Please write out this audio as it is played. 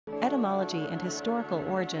Etymology and historical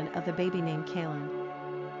origin of the baby name Kaelyn.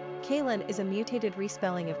 Kaylynn is a mutated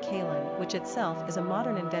respelling of Kaylyn, which itself is a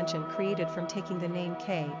modern invention created from taking the name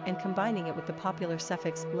Kay and combining it with the popular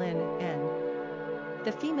suffix lyn, n.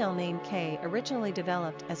 The female name Kay originally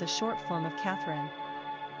developed as a short form of Catherine.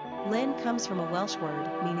 Lyn comes from a Welsh word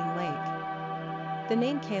meaning lake. The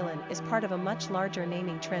name Kaylyn is part of a much larger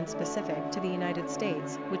naming trend specific to the United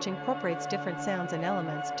States, which incorporates different sounds and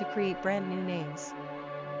elements to create brand new names.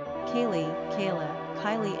 Kaylee, Kayla,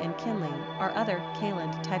 Kylie and Kinley are other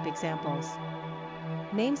Kaylynn type examples.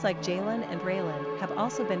 Names like Jalen and Raylan have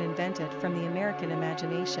also been invented from the American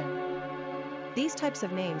imagination. These types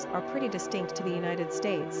of names are pretty distinct to the United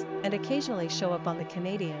States and occasionally show up on the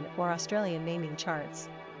Canadian or Australian naming charts.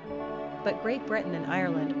 But Great Britain and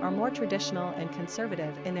Ireland are more traditional and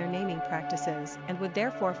conservative in their naming practices and would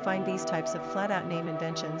therefore find these types of flat-out name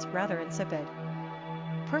inventions rather insipid.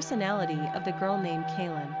 Personality of the girl named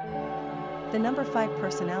Kaylyn. The number 5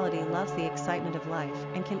 personality loves the excitement of life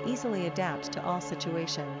and can easily adapt to all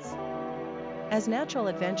situations. As natural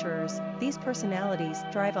adventurers, these personalities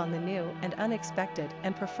thrive on the new and unexpected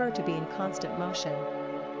and prefer to be in constant motion.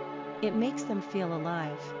 It makes them feel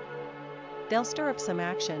alive. They'll stir up some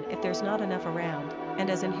action if there's not enough around, and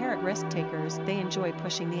as inherent risk takers, they enjoy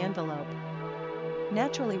pushing the envelope.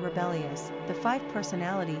 Naturally rebellious, the 5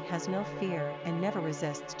 personality has no fear and never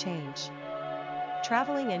resists change.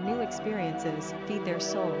 Traveling and new experiences feed their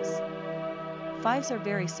souls. 5s are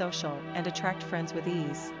very social and attract friends with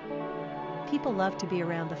ease. People love to be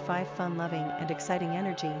around the 5 fun-loving and exciting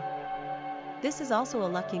energy. This is also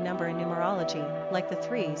a lucky number in numerology, like the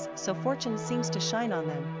 3s, so fortune seems to shine on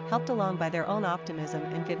them, helped along by their own optimism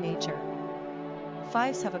and good nature.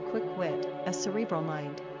 5s have a quick wit, a cerebral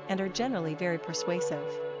mind, and are generally very persuasive.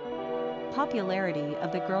 Popularity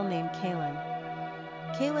of the girl named Kaylyn.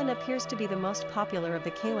 Kaylyn appears to be the most popular of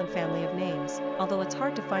the Kaylyn family of names, although it's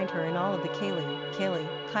hard to find her in all of the Kaylee,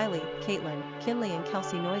 Kylie, Caitlin, Kinley and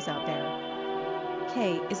Kelsey noise out there.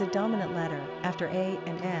 K is a dominant letter after A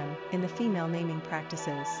and M in the female naming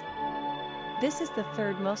practices. This is the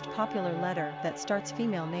 3rd most popular letter that starts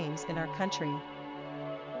female names in our country.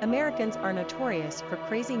 Americans are notorious for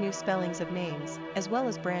crazy new spellings of names, as well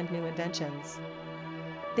as brand new inventions.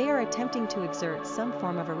 They are attempting to exert some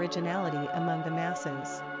form of originality among the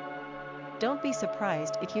masses. Don't be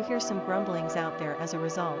surprised if you hear some grumblings out there as a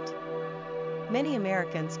result. Many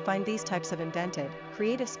Americans find these types of invented,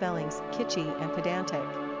 creative spellings kitschy and pedantic.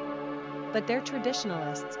 But they're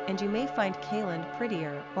traditionalists, and you may find Kaylyn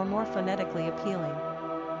prettier or more phonetically appealing.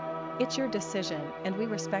 It's your decision, and we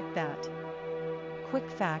respect that. Quick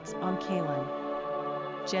facts on Kaylyn.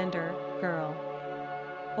 Gender, girl.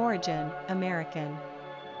 Origin, American.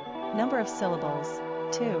 Number of syllables,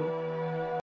 2.